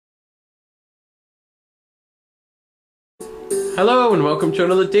Hello and welcome to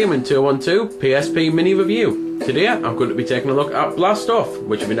another Demon 212 PSP mini review. Today I'm going to be taking a look at Blast Off,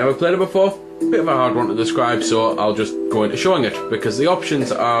 which if you've never played it before, bit of a hard one to describe, so I'll just go into showing it because the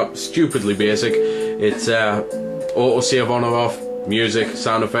options are stupidly basic. It's auto save on or off, music,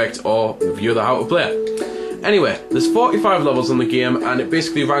 sound effects, or review the how to play it. Anyway, there's 45 levels on the game and it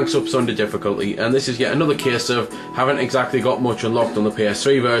basically ranks up under difficulty, and this is yet another case of haven't exactly got much unlocked on the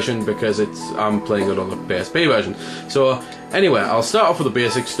PS3 version because I'm playing it on the PSP version. So anyway, I'll start off with the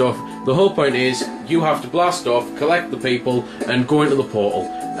basic stuff. The whole point is you have to blast off, collect the people and go into the portal,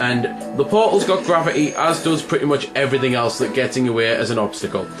 and the portal's got gravity, as does pretty much everything else that gets in your way as an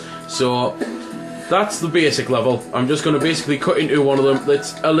obstacle. So that's the basic level. I'm just going to basically cut into one of them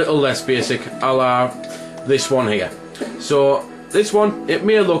that's a little less basic, a la this one here. So this one, it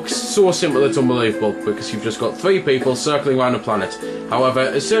may look so simple it's unbelievable because you've just got 3 people circling around a planet. However,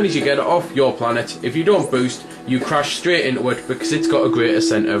 as soon as you get it off your planet, if you don't boost, you crash straight into it because it's got a greater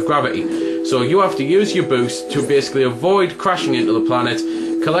centre of gravity. So you have to use your boost to basically avoid crashing into the planet,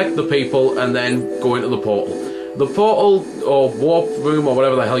 collect the people and then go into the portal. The portal, or warp room, or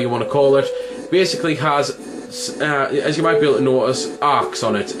whatever the hell you want to call it, basically has as you might be able to notice, arcs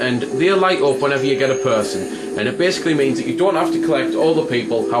on it, and they light up whenever you get a person, and it basically means that you don't have to collect all the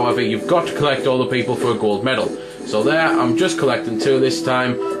people. However, you've got to collect all the people for a gold medal. So there, I'm just collecting 2 this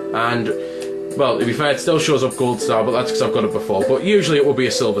time, and well, to be fair, it still shows up gold star, but that's because I've got it before, but usually it will be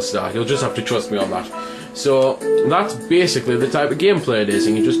a silver star. You'll just have to trust me on that. So that's basically the type of gameplay it is,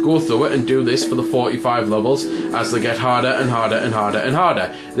 and you just go through it and do this for the 45 levels as they get harder and harder and harder and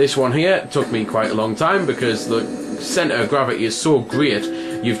harder. This one here took me quite a long time because the centre of gravity is so great.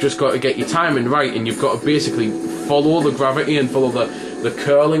 You've just got to get your timing right, and you've got to basically follow the gravity and follow the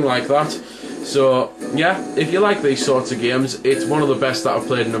curling like that. So yeah, if you like these sorts of games, it's one of the best that I've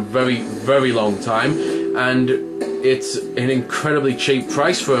played in a very, very long time, and it's an incredibly cheap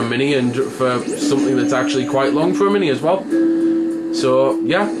price for a mini, and for something that's actually quite long for a mini as well. So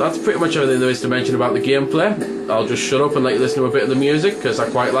yeah, that's pretty much everything there is to mention about the gameplay. I'll just shut up and let you listen to a bit of the music because I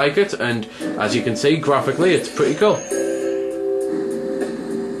quite like it, and as you can see, graphically it's pretty cool.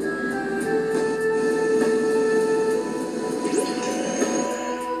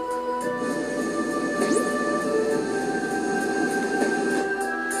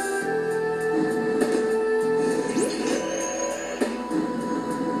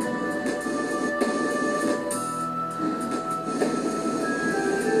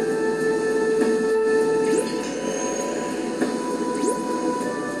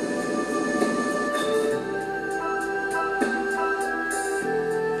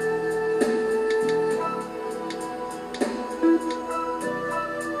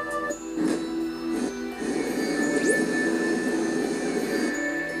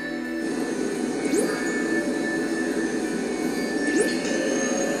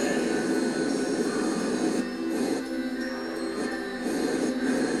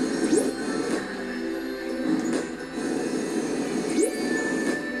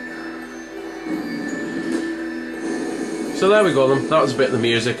 So there we go then, that was a bit of the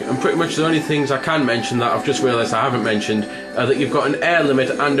music, and pretty much the only things I can mention that I've just realised I haven't mentioned are that you've got an air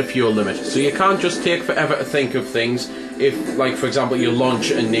limit and a fuel limit. So you can't just take forever to think of things if, like for example, you launch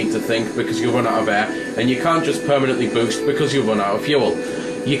and need to think because you run out of air, and you can't just permanently boost because you run out of fuel.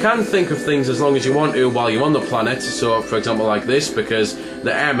 You can think of things as long as you want to while you're on the planet, so for example like this, because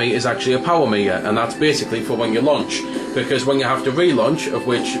the air meter is actually a power meter, and that's basically for when you launch, because when you have to relaunch, of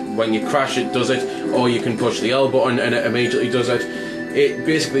which when you crash it does it, or you can push the L button and it immediately does it, it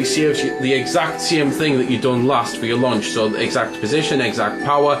basically saves you the exact same thing that you've done last for your launch, so the exact position, exact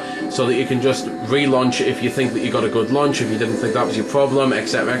power, so that you can just relaunch if you think that you got a good launch, if you didn't think that was your problem,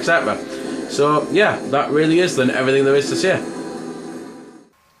 etc, etc. So yeah, that really is then everything there is to say.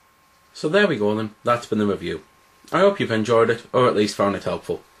 So there we go then, that's been the review. I hope you've enjoyed it, or at least found it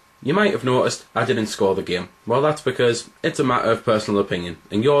helpful. You might have noticed I didn't score the game. Well, that's because it's a matter of personal opinion,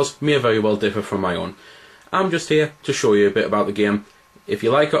 and yours may very well differ from my own. I'm just here to show you a bit about the game. If you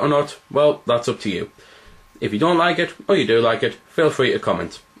like it or not, well, that's up to you. If you don't like it, or you do like it, feel free to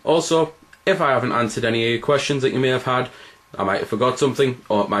comment. Also, if I haven't answered any of your questions that you may have had, I might have forgot something,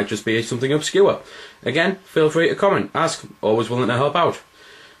 or it might just be something obscure. Again, feel free to comment, ask, always willing to help out.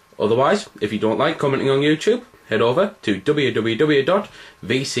 Otherwise, if you don't like commenting on YouTube, head over to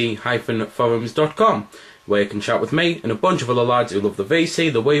www.vc-forums.com, where you can chat with me and a bunch of other lads who love the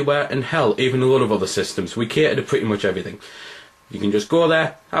VC, the WiiWare, and hell, even a lot of other systems. We cater to pretty much everything. You can just go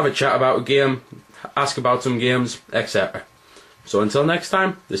there, have a chat about a game, ask about some games, etc. So until next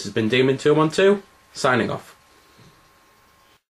time, this has been Demon212, signing off.